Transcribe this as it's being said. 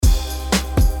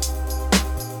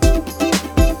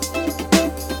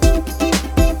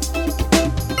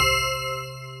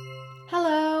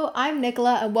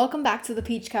Nicola, and welcome back to the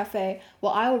Peach Cafe,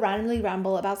 where I will randomly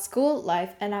ramble about school,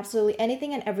 life, and absolutely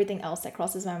anything and everything else that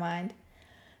crosses my mind.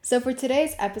 So for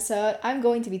today's episode, I'm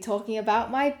going to be talking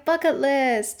about my bucket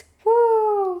list.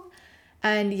 Woo!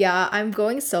 And yeah, I'm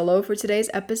going solo for today's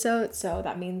episode, so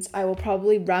that means I will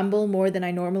probably ramble more than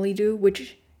I normally do,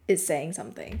 which is saying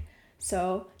something.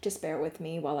 So just bear with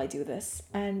me while I do this.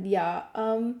 And yeah,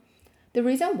 the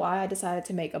reason why I decided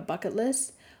to make a bucket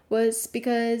list was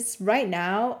because right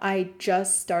now I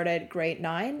just started grade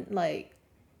 9 like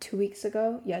 2 weeks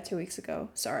ago. Yeah, 2 weeks ago.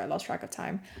 Sorry, I lost track of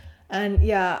time. And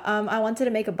yeah, I wanted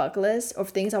to make a bucket list of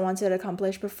things I wanted to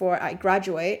accomplish before I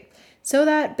graduate, so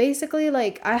that basically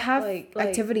like I have like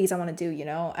activities I want to do,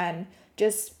 and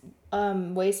just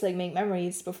ways to like make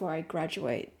memories before I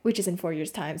graduate, which is in 4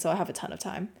 years' time, so I have a ton of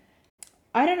time.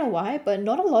 I don't know why, but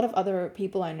not a lot of other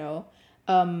people I know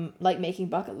like making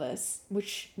bucket lists,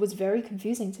 which was very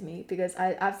confusing to me because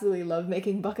I absolutely love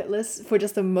making bucket lists for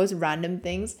just the most random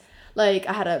things. Like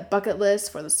I had a bucket list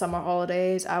for the summer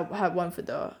holidays. I had one for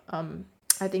the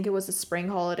I think it was the spring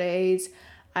holidays.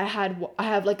 I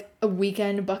have like a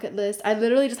weekend bucket list. I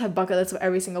literally just have bucket lists of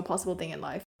every single possible thing in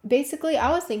life. Basically,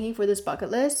 I was thinking for this bucket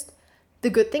list, the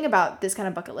good thing about this kind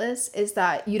of bucket list is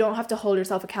that you don't have to hold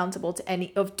yourself accountable to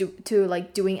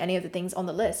doing any of the things on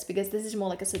the list, because this is more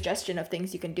like a suggestion of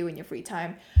things you can do in your free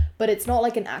time, but it's not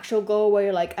like an actual goal where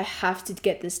you're like, I have to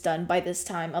get this done by this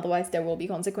time, otherwise there will be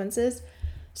consequences.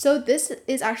 So this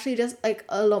is actually just like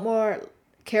a lot more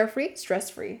carefree,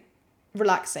 stress-free,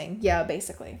 relaxing. Yeah,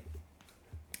 basically.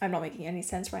 I'm not making any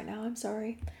sense right now, I'm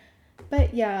sorry.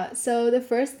 But yeah, so the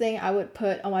first thing I would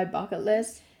put on my bucket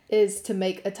list is to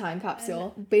make a time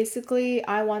capsule. Basically,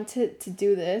 I wanted to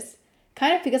do this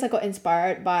kind of because I got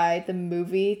inspired by the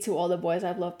movie To All the Boys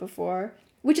I've Loved Before,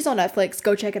 which is on Netflix.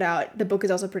 Go check it out. The book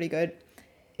is also pretty good.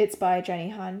 It's by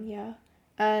Jenny Han, yeah.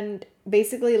 And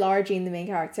basically, Lara Jean, the main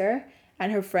character,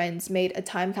 and her friends made a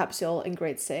time capsule in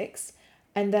grade 6.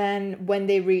 And then when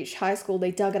they reached high school,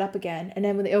 they dug it up again. And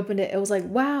then when they opened it, it was like,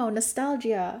 wow,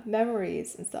 nostalgia,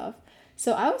 memories and stuff.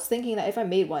 So I was thinking that if I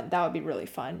made one, that would be really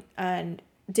fun. And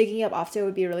digging up after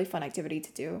would be a really fun activity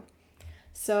to do.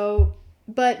 So,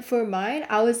 but for mine,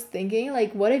 I was thinking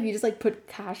like, what if you just like put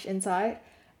cash inside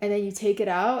and then you take it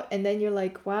out and then you're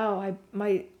like, wow,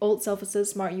 my old self was so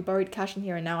smart, you borrowed cash in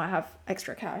here and now I have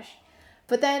extra cash.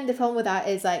 But then the problem with that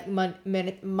is like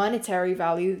monetary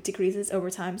value decreases over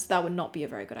time, so that would not be a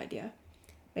very good idea.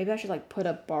 Maybe I should like put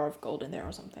a bar of gold in there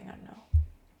or something, I don't know.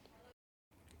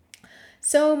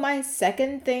 So my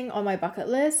second thing on my bucket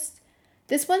list,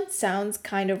 this one sounds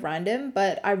kind of random,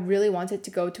 but I really wanted to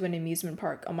go to an amusement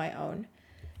park on my own.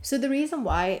 So the reason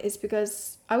why is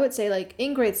because I would say like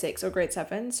in grade 6 or grade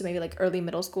 7, so maybe like early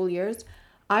middle school years,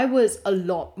 I was a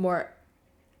lot more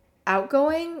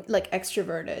outgoing, like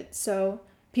extroverted. So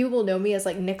people will know me as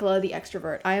like Nicola the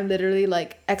extrovert. I am literally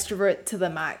like extrovert to the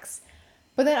max.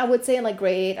 But then I would say in like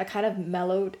grade 8, I kind of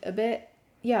mellowed a bit.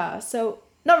 Yeah, so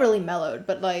not really mellowed,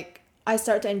 but like I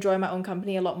start to enjoy my own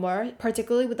company a lot more,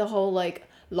 particularly with the whole like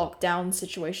lockdown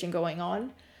situation going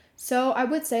on. So I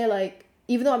would say like,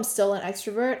 even though I'm still an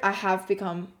extrovert, I have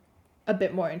become a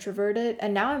bit more introverted,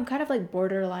 and now I'm kind of like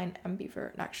borderline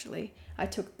ambivert actually. I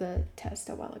took the test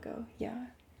a while ago. Yeah.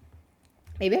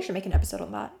 Maybe I should make an episode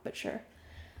on that, but sure.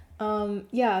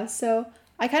 Yeah, so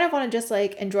I kind of want to just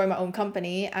like enjoy my own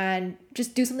company and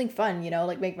just do something fun,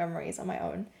 like make memories on my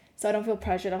own. So I don't feel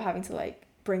pressured of having to like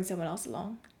bring someone else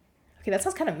along. Okay, that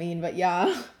sounds kind of mean, but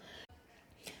yeah.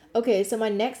 Okay, so my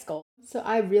next goal. So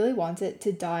I really wanted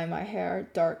to dye my hair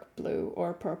dark blue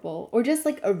or purple, or just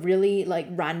like a really like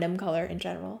random color in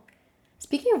general.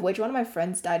 Speaking of which, one of my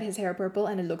friends dyed his hair purple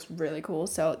and it looks really cool,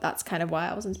 so that's kind of why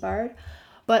I was inspired.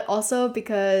 But also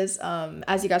because,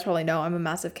 as you guys probably know, I'm a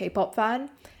massive K-pop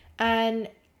fan. And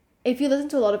if you listen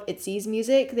to a lot of ITZY's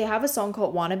music, they have a song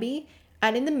called Wannabe.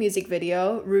 And in the music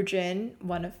video, Roojin,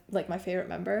 one of like my favorite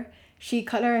member, she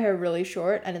cut her hair really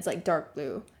short and it's like dark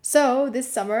blue. So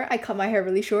this summer I cut my hair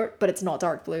really short, but it's not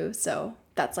dark blue. So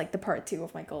that's like the part 2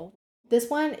 of my goal. This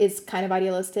one is kind of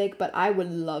idealistic, but I would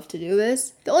love to do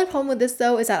this. The only problem with this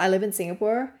though is that I live in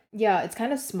Singapore. Yeah, it's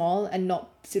kind of small and not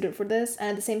suited for this.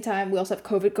 And at the same time, we also have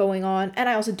COVID going on. And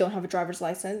I also don't have a driver's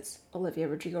license. Olivia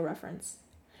Rodrigo reference.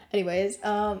 Anyways,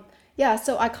 yeah,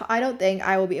 so I don't think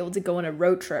I will be able to go on a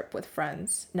road trip with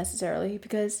friends necessarily,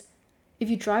 because if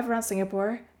you drive around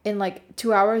Singapore, in like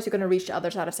 2 hours, you're going to reach the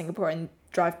other side of Singapore and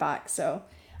drive back. So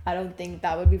I don't think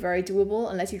that would be very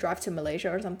doable unless you drive to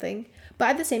Malaysia or something. But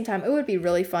at the same time, it would be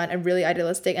really fun and really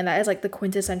idealistic. And that is like the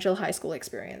quintessential high school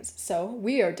experience. So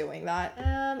we are doing that.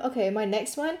 Okay, my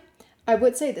next one, I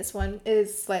would say this one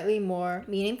is slightly more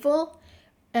meaningful.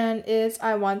 and is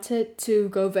I wanted to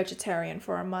go vegetarian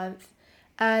for a month.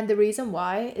 And the reason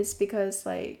why is because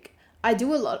like I did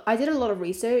a lot of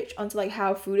research onto like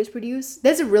how food is produced.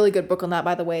 There's a really good book on that,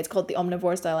 by the way. It's called The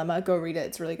Omnivore's Dilemma. Go read it.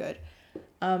 It's really good.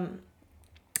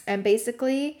 And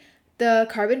basically the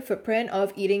carbon footprint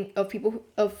of eating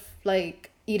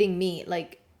meat,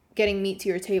 like getting meat to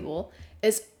your table,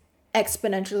 is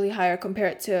exponentially higher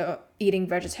compared to eating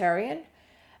vegetarian.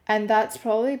 And that's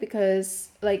probably because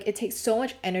like it takes so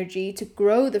much energy to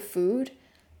grow the food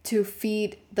to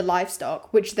feed the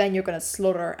livestock, which then you're gonna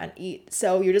slaughter and eat.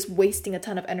 So you're just wasting a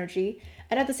ton of energy.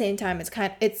 And at the same time,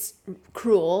 it's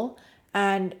cruel,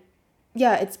 and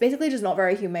yeah, it's basically just not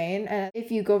very humane. And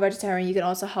if you go vegetarian, you can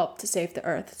also help to save the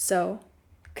earth. So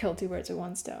kill two birds with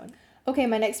one stone. Okay,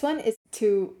 my next one is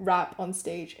to rap on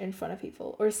stage in front of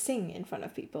people or sing in front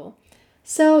of people.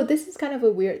 So this is kind of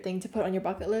a weird thing to put on your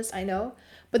bucket list, I know.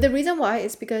 But the reason why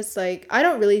is because like I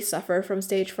don't really suffer from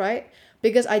stage fright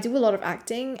because I do a lot of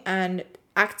acting and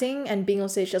being on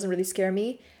stage doesn't really scare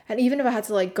me. And even if I had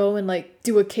to like go and like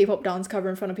do a K-pop dance cover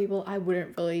in front of people, I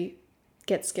wouldn't really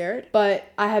get scared. But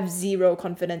I have zero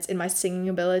confidence in my singing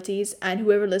abilities, and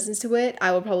whoever listens to it,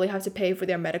 I will probably have to pay for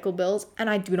their medical bills, and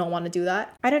I do not want to do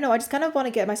that. I don't know, I just kind of want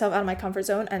to get myself out of my comfort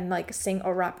zone and like sing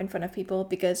or rap in front of people,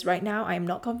 because right now I am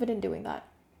not confident doing that.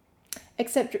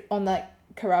 Except on like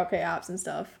karaoke apps and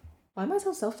stuff. Why am I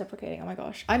so self-deprecating? Oh my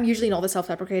gosh. I'm usually not the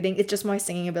self-deprecating. It's just my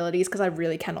singing abilities because I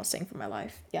really cannot sing for my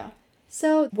life. Yeah.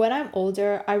 So when I'm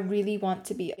older, I really want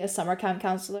to be a summer camp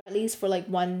counselor, at least for like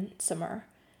one summer.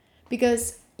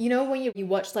 Because, you know, when you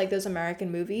watch like those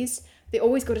American movies, they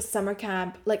always go to summer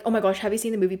camp. Like, oh my gosh, have you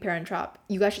seen the movie Parent Trap?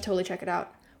 You guys should totally check it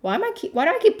out. Why do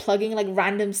I keep plugging like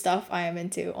random stuff I am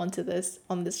into on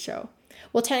this show?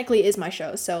 Well, technically it is my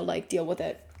show, so like deal with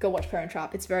it. Go watch Parent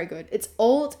Trap. It's very good. It's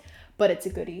old, but it's a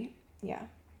goodie. Yeah.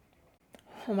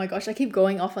 Oh my gosh, I keep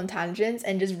going off on tangents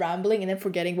and just rambling and then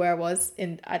forgetting where I was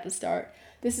at the start.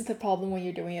 This is the problem when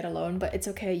you're doing it alone, but it's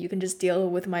okay. You can just deal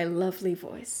with my lovely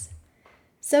voice.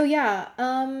 So yeah,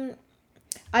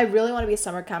 I really want to be a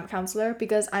summer camp counselor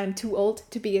because I'm too old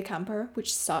to be a camper,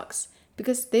 which sucks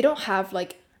because they don't have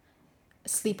like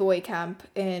sleepaway camp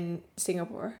in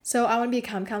Singapore. So I want to be a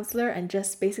camp counselor and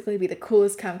just basically be the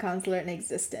coolest camp counselor in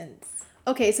existence.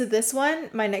 Okay, so this one,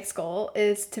 my next goal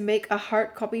is to make a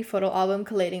hard copy photo album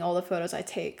collating all the photos I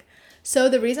take. So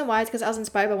the reason why is because I was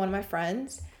inspired by one of my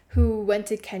friends who went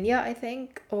to Kenya, I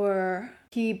think, or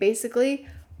he basically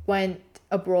went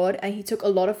abroad and he took a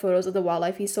lot of photos of the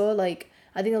wildlife he saw. Like,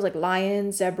 I think it was like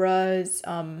lions, zebras,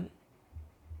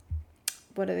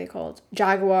 what are they called?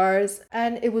 Jaguars.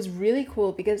 And it was really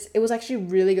cool because it was actually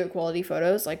really good quality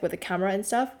photos, like with the camera and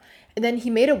stuff. And then he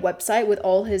made a website with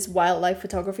all his wildlife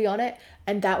photography on it,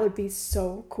 and that would be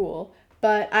so cool.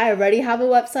 But I already have a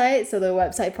website, so the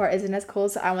website part isn't as cool.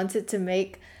 So I wanted to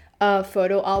make a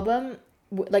photo album,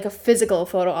 like a physical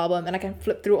photo album, and I can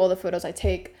flip through all the photos I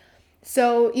take.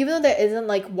 So even though there isn't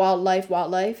like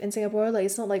wildlife in Singapore, like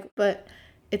it's not like, but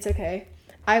it's okay.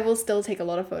 I will still take a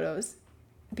lot of photos.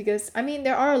 Because, I mean,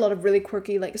 there are a lot of really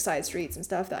quirky, like, side streets and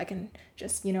stuff that I can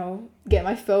just, you know, get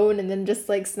my phone and then just,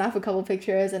 like, snap a couple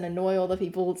pictures and annoy all the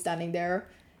people standing there.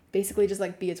 Basically just,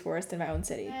 like, be a tourist in my own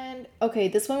city. And, okay,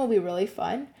 this one will be really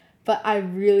fun, but I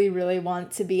really, really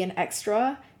want to be an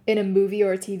extra in a movie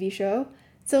or a TV show.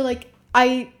 So, like,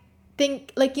 I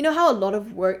think, like, you know how a lot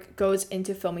of work goes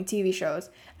into filming TV shows?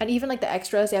 And even, like, the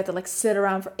extras, they have to, like, sit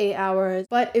around for 8 hours.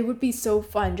 But it would be so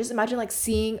fun. Just imagine, like,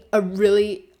 seeing a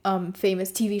really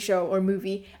famous TV show or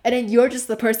movie, and then you're just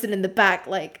the person in the back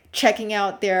like checking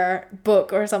out their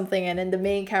book or something, and then the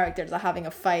main characters are having a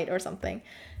fight or something.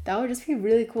 That would just be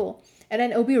really cool. And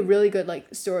then it'll be a really good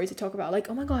like story to talk about, like,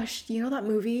 oh my gosh, do you know that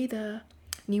movie, the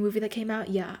new movie that came out?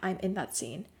 Yeah, I'm in that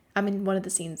scene. I'm in one of the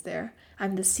scenes there.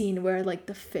 I'm the scene where like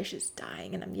the fish is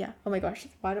dying, and yeah, oh my gosh,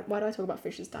 why do I talk about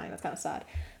fishes dying? That's kind of sad.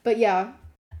 But yeah.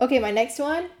 Okay, my next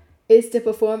one is to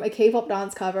perform a K-pop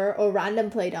dance cover or random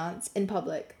play dance in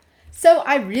public. So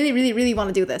I really, really, really want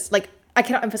to do this. Like, I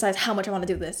cannot emphasize how much I want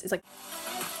to do this. It's like,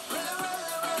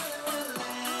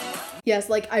 yes,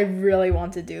 like, I really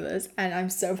want to do this. And I'm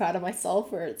so proud of myself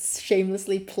for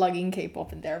shamelessly plugging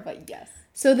K-pop in there, but yes.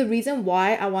 So the reason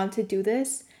why I want to do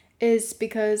this is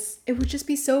because it would just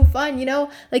be so fun, you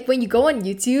know? Like, when you go on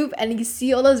YouTube and you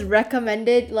see all those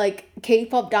recommended, like,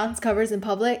 K-pop dance covers in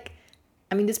public,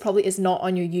 I mean, this probably is not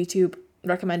on your YouTube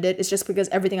recommended. It's just because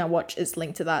everything I watch is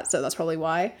linked to that, so that's probably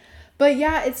why. But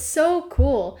yeah, it's so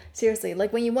cool. Seriously,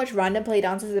 like when you watch random play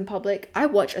dances in public, I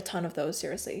watch a ton of those,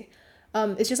 seriously.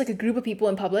 It's just like a group of people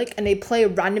in public and they play a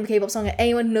random K-pop song and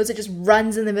anyone who knows it just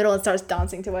runs in the middle and starts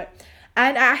dancing to it.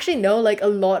 And I actually know like a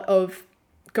lot of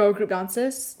girl group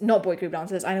dances, not boy group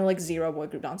dances. I know like zero boy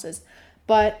group dances,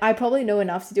 but I probably know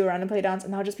enough to do a random play dance,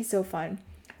 and that'll just be so fun.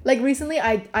 Like recently,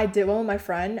 I did one with my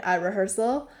friend at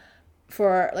rehearsal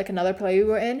for like another play we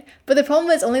were in, but the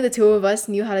problem is only the two of us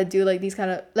knew how to do like these kind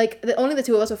of like only the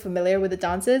two of us were familiar with the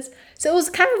dances, so it was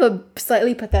kind of a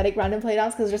slightly pathetic random play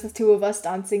dance because just the two of us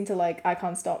dancing to like I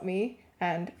Can't Stop Me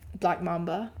and Black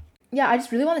Mamba. Yeah, I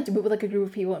just really want to do it with like a group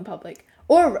of people in public,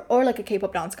 or like a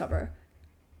K-pop dance cover.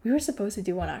 We were supposed to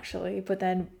do one actually, but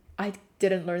then I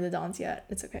didn't learn the dance yet.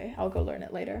 It's okay, I'll go learn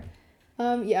it later.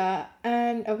 Yeah,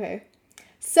 and okay.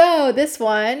 So this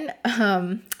one,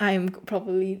 I'm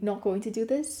probably not going to do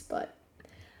this, but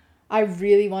I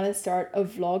really want to start a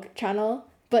vlog channel,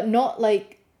 but not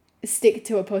like stick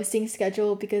to a posting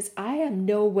schedule because I am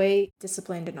no way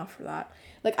disciplined enough for that.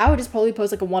 Like I would just probably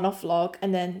post like a one-off vlog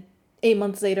and then 8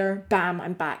 months later, bam,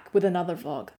 I'm back with another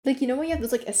vlog. Like, you know when you have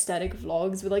those like aesthetic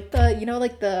vlogs with like the, you know,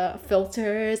 like the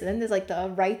filters and then there's like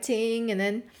the writing and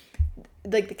then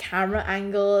like the camera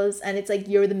angles and it's like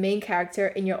you're the main character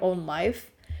in your own life.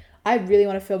 I really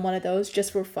want to film one of those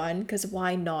just for fun because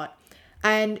why not?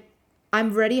 And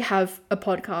I'm already have a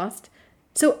podcast.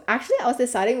 So actually I was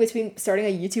deciding between starting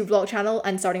a YouTube vlog channel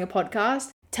and starting a podcast.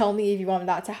 Tell me if you want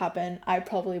that to happen. I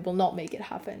probably will not make it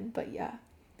happen, but yeah.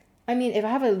 I mean, if I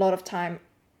have a lot of time,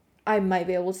 I might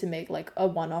be able to make like a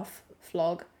one-off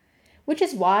vlog, which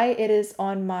is why it is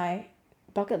on my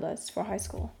bucket list for high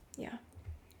school. Yeah.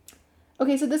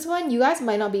 Okay, so this one you guys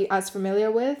might not be as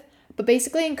familiar with, but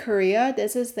basically in Korea,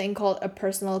 there's this thing called a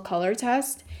personal color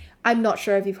test. I'm not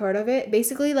sure if you've heard of it.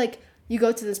 Basically, like, you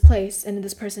go to this place and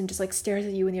this person just like stares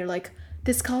at you and you're like,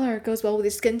 this color goes well with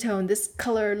your skin tone. This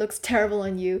color looks terrible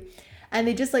on you. And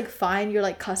they just like find your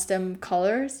like custom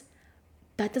colors.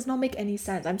 That does not make any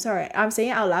sense. I'm sorry. I'm saying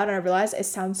it out loud and I realize it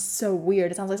sounds so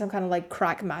weird. It sounds like some kind of like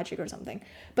crack magic or something.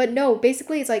 But no,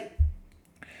 basically it's like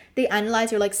they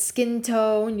analyze your like skin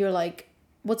tone, your like,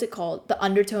 what's it called? The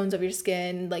undertones of your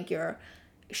skin, like your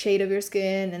shade of your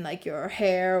skin and like your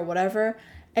hair or whatever.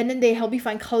 And then they help you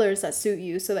find colors that suit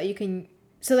you so that you can,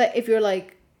 so that if you're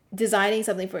like designing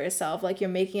something for yourself, like you're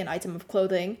making an item of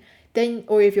clothing, then,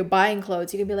 or if you're buying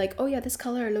clothes, you can be like, oh yeah, this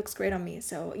color looks great on me.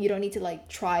 So you don't need to like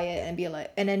try it and be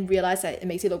like, and then realize that it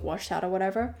makes you look washed out or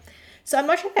whatever. So I'm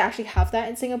not sure if they actually have that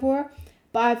in Singapore,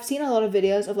 but I've seen a lot of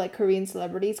videos of like Korean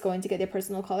celebrities going to get their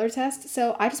personal color test.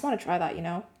 So I just want to try that, you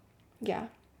know? Yeah.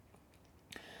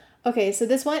 Okay, so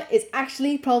this one is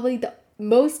actually probably the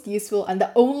most useful and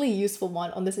the only useful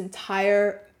one on this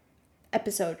entire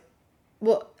episode.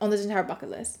 Well, on this entire bucket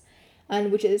list. And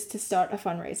which is to start a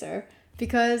fundraiser.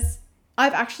 Because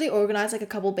I've actually organized like a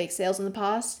couple bake sales in the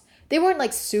past. They weren't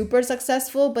like super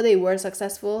successful, but they were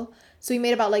successful. So we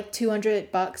made about like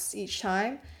 $200 each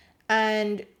time.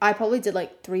 And I probably did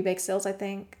like 3 bake sales, I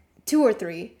think. 2 or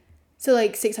 3. So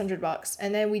like $600.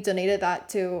 And then we donated that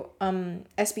to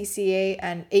SPCA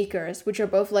and Acres, which are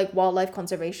both like wildlife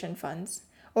conservation funds.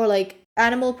 Or like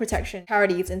animal protection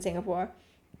charities in Singapore.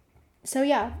 So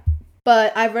yeah.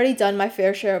 But I've already done my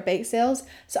fair share of bake sales.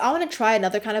 So I want to try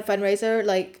another kind of fundraiser,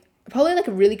 like probably like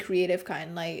a really creative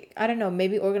kind. Like, I don't know,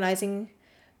 maybe organizing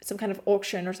some kind of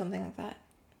auction or something like that.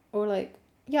 Or like,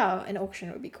 yeah, an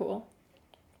auction would be cool.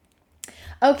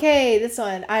 Okay, this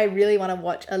one. I really want to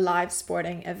watch a live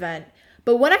sporting event.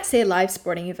 But when I say live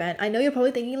sporting event, I know you're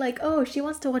probably thinking like, oh, she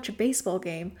wants to watch a baseball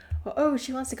game. Or, oh,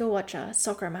 she wants to go watch a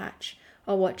soccer match.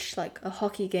 Or watch like a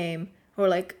hockey game. Or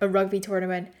like a rugby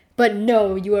tournament. But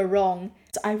no, you are wrong.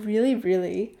 So I really,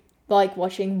 really like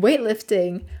watching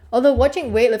weightlifting. Although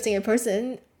watching weightlifting in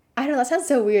person, I don't know, that sounds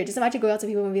so weird. Just imagine going out to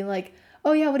people and being like,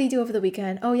 oh yeah, what do you do over the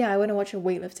weekend? Oh yeah, I want to watch a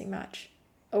weightlifting match.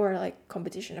 Or like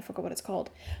competition, I forgot what it's called.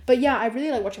 But yeah, I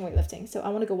really like watching weightlifting. So I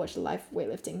want to go watch the live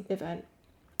weightlifting event.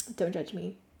 Don't judge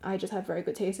me. I just have very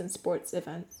good taste in sports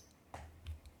events.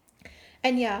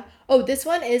 And yeah, oh, this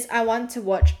one is I want to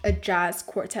watch a jazz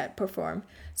quartet perform.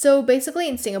 So basically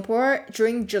in Singapore,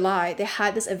 during July, they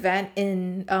had this event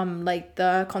in like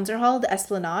the concert hall, the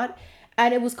Esplanade,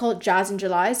 and it was called Jazz in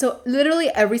July. So literally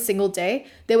every single day,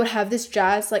 they would have this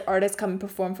jazz like artist come and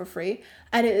perform for free.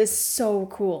 And it is so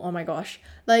cool. Oh my gosh.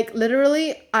 Like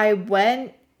literally, I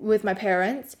went with my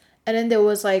parents and then there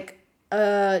was like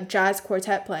a jazz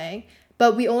quartet playing.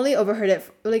 But we only overheard it,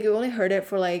 like we only heard it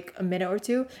for like a minute or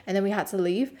two, and then we had to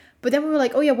leave. But then we were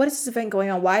like, oh yeah, what is this event going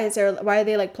on? Why are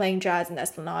they like playing jazz in the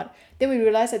Esplanade? Then we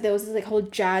realized that there was this like whole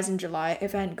Jazz in July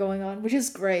event going on, which is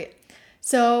great.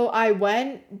 So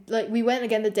we went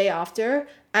again the day after,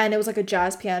 and it was like a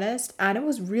jazz pianist, and it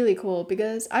was really cool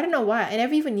because I don't know why. I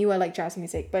never even knew I liked jazz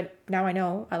music, but now I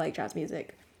know I like jazz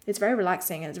music. It's very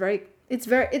relaxing and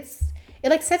it's it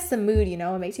like sets the mood, you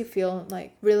know. It makes you feel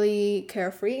like really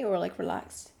carefree or like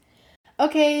relaxed.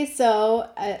 Okay, so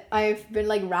I've been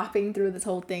like rapping through this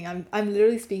whole thing. I'm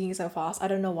literally speaking so fast. I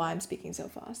don't know why I'm speaking so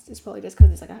fast. It's probably just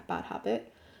because it's like a bad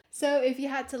habit. So if you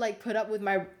had to like put up with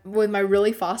my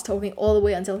really fast talking all the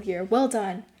way until here, well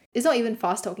done. It's not even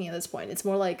fast talking at this point. It's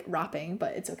more like rapping,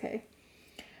 but it's okay.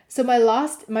 So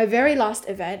my very last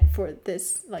event for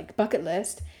this like bucket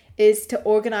list is to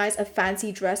organize a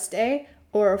fancy dress day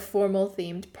or a formal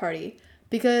themed party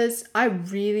because I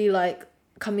really like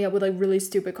coming up with like really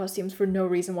stupid costumes for no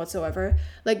reason whatsoever.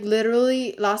 Like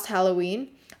literally last Halloween,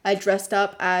 I dressed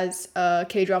up as a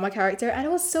K-drama character and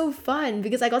it was so fun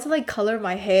because I got to like color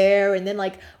my hair and then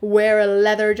like wear a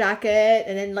leather jacket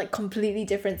and then like completely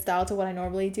different style to what I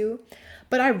normally do.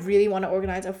 But I really want to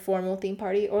organize a formal theme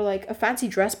party or like a fancy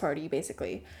dress party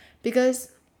basically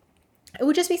because it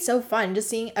would just be so fun just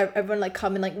seeing everyone like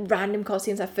come in like random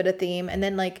costumes that fit a theme, and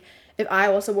then like if I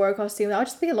also wore a costume, that would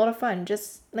just be a lot of fun,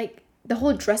 just like the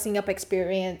whole dressing up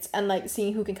experience and like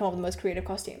seeing who can come up with the most creative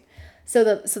costume. So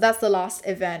that's the last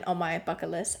event on my bucket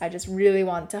list. I just really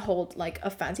want to hold like a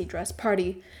fancy dress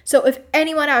party. So if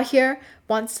anyone out here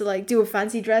wants to like do a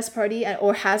fancy dress party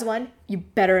or has one, you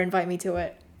better invite me to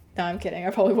it. No, I'm kidding.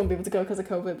 I probably won't be able to go because of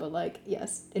COVID, but like,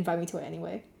 yes, invite me to it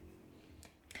anyway.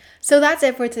 So that's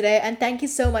it for today, and thank you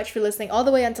so much for listening all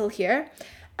the way until here.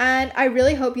 And I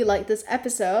really hope you liked this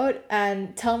episode,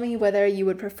 and tell me whether you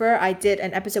would prefer I did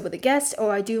an episode with a guest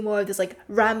or I do more of this like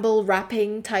ramble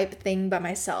rapping type thing by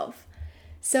myself.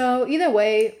 So either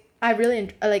way, I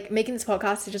really like making this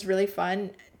podcast is just really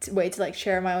fun way to like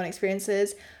share my own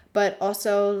experiences, but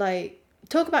also like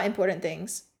talk about important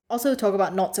things. Also talk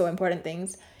about not so important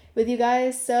things with you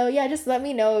guys. So yeah, just let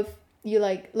me know if you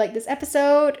like this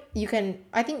episode.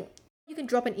 I think you can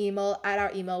drop an email at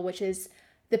our email, which is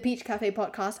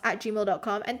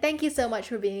thepeachcafepodcast@gmail.com. And thank you so much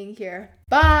for being here.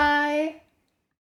 Bye.